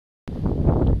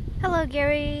Hello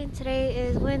Gary, today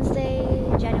is Wednesday,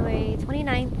 January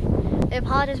 29th. I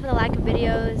apologize for the lack of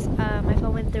videos. My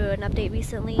phone went through an update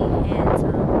recently and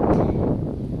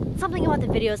something about the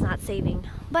video is not saving.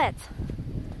 But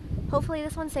hopefully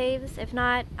this one saves. If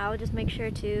not, I'll just make sure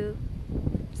to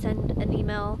send an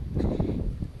email.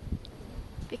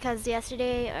 Because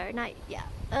yesterday, or not, yeah,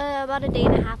 about a day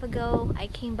and a half ago, I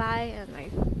came by and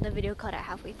the video cut out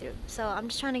halfway through. So I'm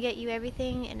just trying to get you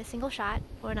everything in a single shot,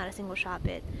 or not a single shot,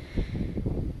 but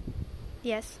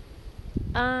yes.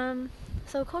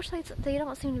 So coach lights, they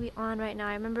don't seem to be on right now.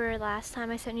 I remember last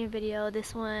time I sent you a video,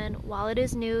 this one, while it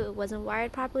is new, it wasn't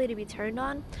wired properly to be turned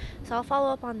on. So I'll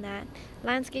follow up on that.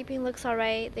 Landscaping looks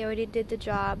alright. They already did the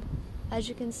job. As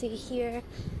you can see here,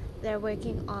 they're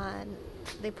working on,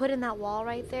 they put in that wall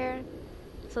right there.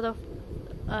 So the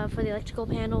for the electrical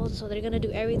panels, so they're gonna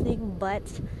do everything but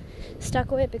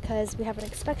stucco it because we have an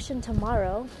inspection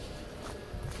tomorrow.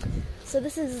 So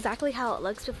this is exactly how it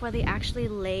looks before they actually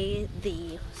lay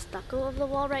the stucco of the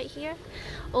wall right here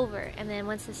over. And then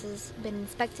once this has been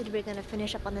inspected, we're gonna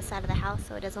finish up on the side of the house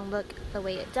so it doesn't look the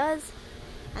way it does,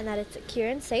 and that it's secure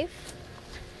and safe.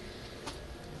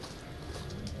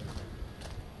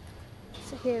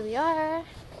 So here we are.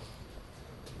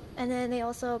 And then they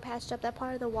also patched up that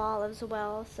part of the wall as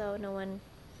well so no one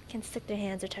can stick their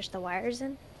hands or touch the wires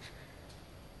in.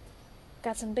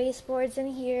 Got some baseboards in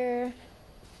here.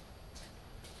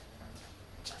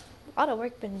 A lot of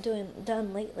work been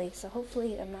done lately, so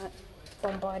hopefully I'm not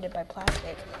bombarded by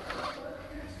plastic.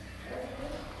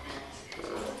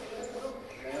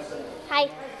 Hi.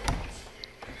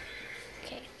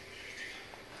 Okay.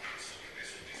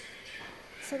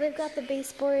 So they've got the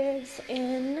baseboards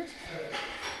in.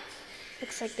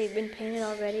 Looks like they've been painted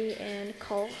already in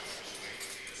caulk.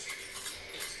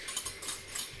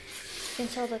 You can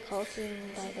tell the caulking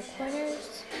by the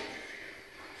corners.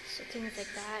 So things like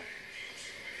that.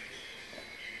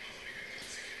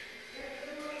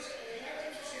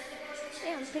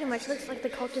 Yeah, pretty much looks like the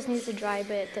caulk just needs to dry,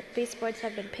 but the baseboards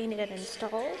have been painted and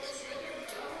installed.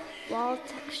 Wall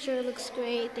texture looks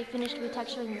great. They finished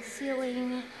retexturing the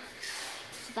ceiling.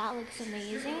 So that looks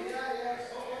amazing.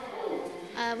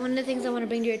 One of the things I want to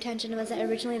bring to your attention was that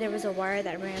originally there was a wire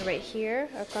that ran right here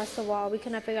across the wall. We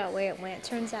could not figure out where it went.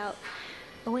 Turns out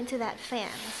it went to that fan.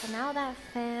 So now that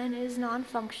fan is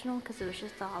non-functional because it was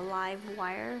just a live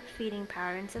wire feeding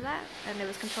power into that, and it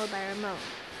was controlled by a remote.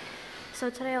 So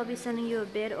today I'll be sending you a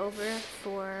bid over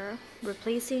for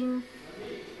replacing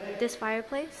this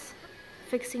fireplace,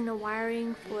 fixing the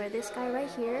wiring for this guy right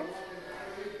here.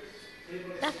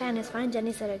 That fan is fine.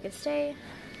 Jenny said it could stay.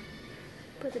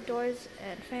 But the doors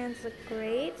and fans look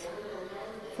great.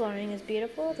 Flooring is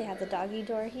beautiful. They have the doggy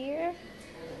door here.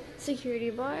 Security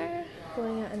bar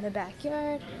going out in the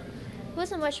backyard.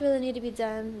 Wasn't much really need to be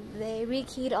done. They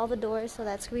rekeyed all the doors, so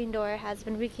that screen door has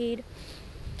been rekeyed.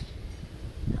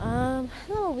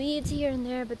 Little weeds here and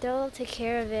there, but they'll take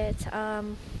care of it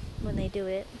when they do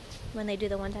it. When they do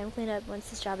the one-time cleanup once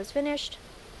this job is finished.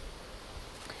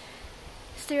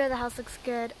 Exterior of the house looks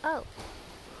good. Oh,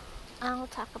 I'll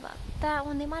talk about that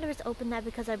one. They might have just opened that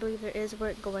because I believe there is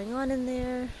work going on in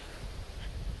there.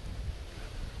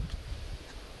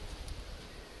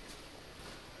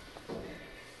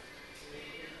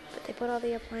 But they put all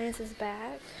the appliances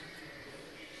back.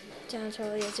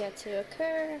 Janitorial is yet to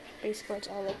occur. Baseboards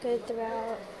all look good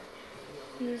throughout.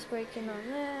 He's working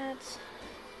on that.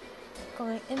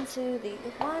 Going into the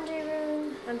laundry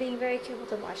room. I'm being very careful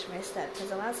to watch my step because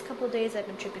the last couple of days I've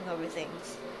been tripping over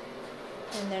things.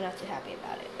 And they're not too happy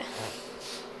about it.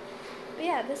 But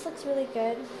yeah, this looks really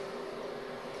good.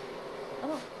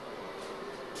 Oh.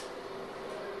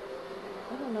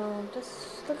 I don't know,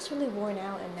 just looks really worn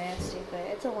out and nasty, but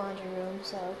it's a laundry room,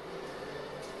 so.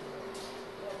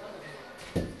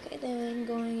 Okay, then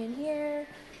going in here.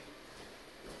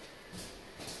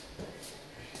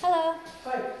 Hello.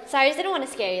 Hi. Sorry, I just didn't want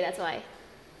to scare you, that's why.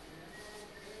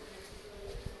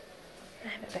 I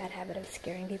have a bad habit of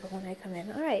scaring people when I come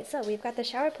in. Alright, so we've got the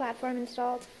shower platform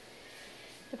installed.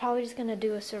 They're probably just going to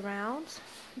do a surround,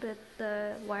 but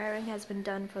the wiring has been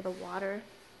done for the water.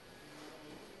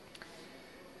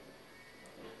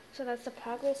 So that's the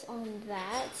progress on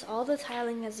that. All the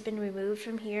tiling has been removed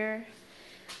from here.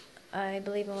 I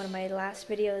believe in one of my last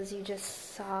videos you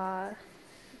just saw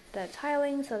the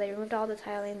tiling, so they removed all the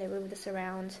tiling, they removed the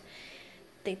surround.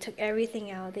 They took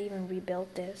everything out, they even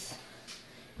rebuilt this.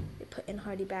 They put in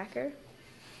hardy backer,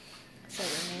 so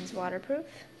it remains waterproof.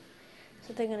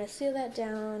 So they're going to seal that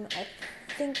down. I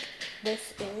think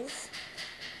this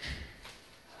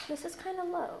is kind of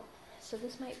low, so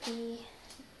this might be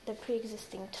the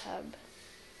pre-existing tub.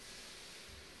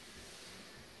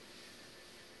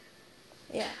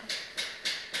 yeah.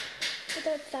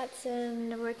 So that's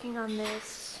in, working on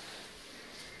this.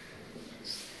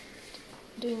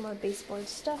 Doing more baseboard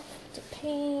stuff to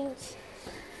paint.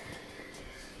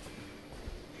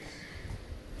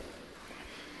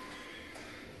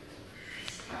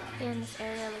 And this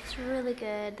area looks really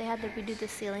good. They had to redo the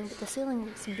ceiling, but the ceiling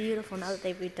looks beautiful now that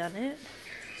they've redone it.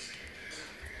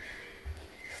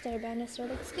 Stair banister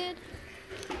looks good.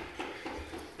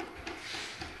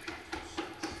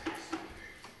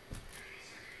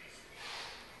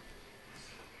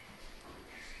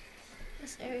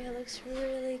 This area looks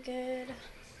really good.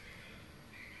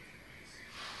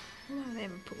 Oh, I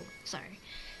have a pool. Sorry.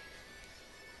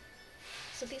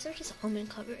 So these are just almond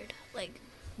covered. Like,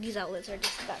 these outlets are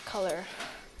just that color.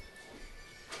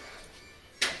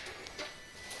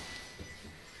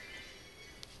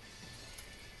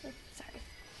 Oh, sorry.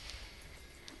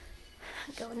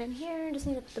 Going in here, just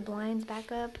need to put the blinds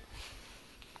back up.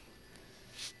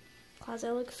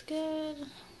 Closet looks good.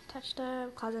 Touched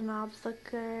up. Closet knobs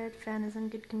look good. Fan is in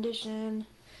good condition.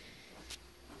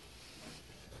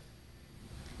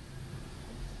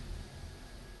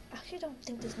 I actually don't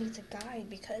think this needs a guide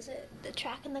because the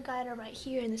track and the guide are right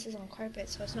here, and this is on carpet,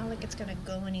 so it's not like it's gonna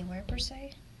go anywhere per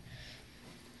se.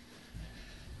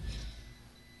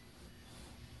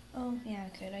 Oh, yeah,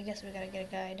 it could. I guess we gotta get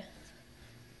a guide.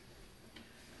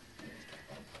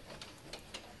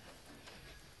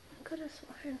 I could have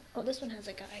sworn. Oh, this one has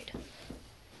a guide.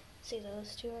 See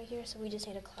those two right here? So we just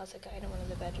need a closet guide in one of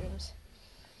the bedrooms.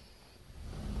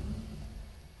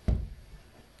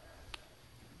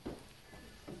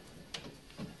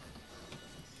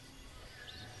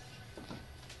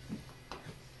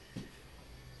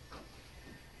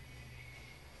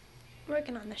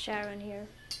 Working on the shower in here.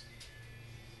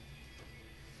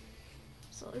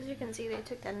 So as you can see, they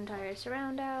took that entire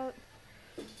surround out.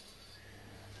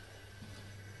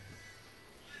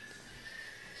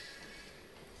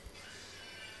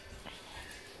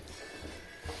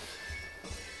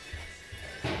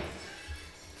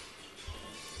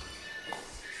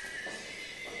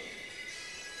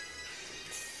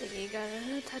 So you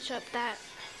gotta touch up that.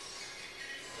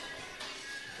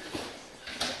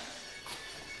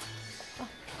 Oh,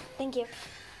 thank you.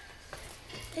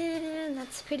 And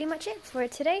that's pretty much it for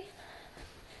today.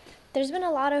 There's been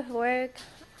a lot of work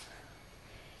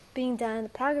being done. The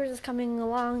progress is coming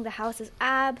along. The house is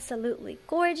absolutely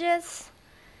gorgeous.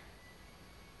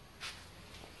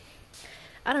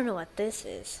 I don't know what this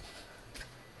is.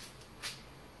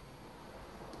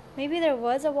 Maybe there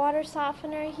was a water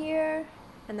softener here,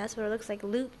 and that's what it looks like,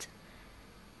 looped.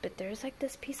 But there's like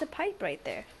this piece of pipe right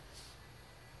there.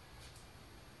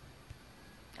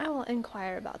 I will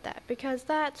inquire about that because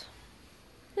that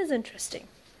is interesting.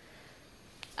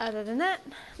 Other than that,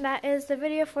 that is the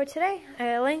video for today.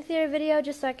 A lengthier video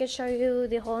just so I could show you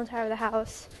the whole entire of the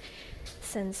house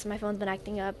since my phone's been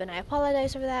acting up, and I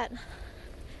apologize for that.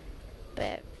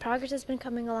 But progress has been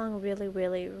coming along really,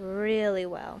 really, really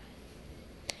well.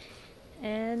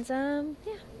 And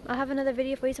yeah, I'll have another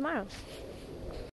video for you tomorrow.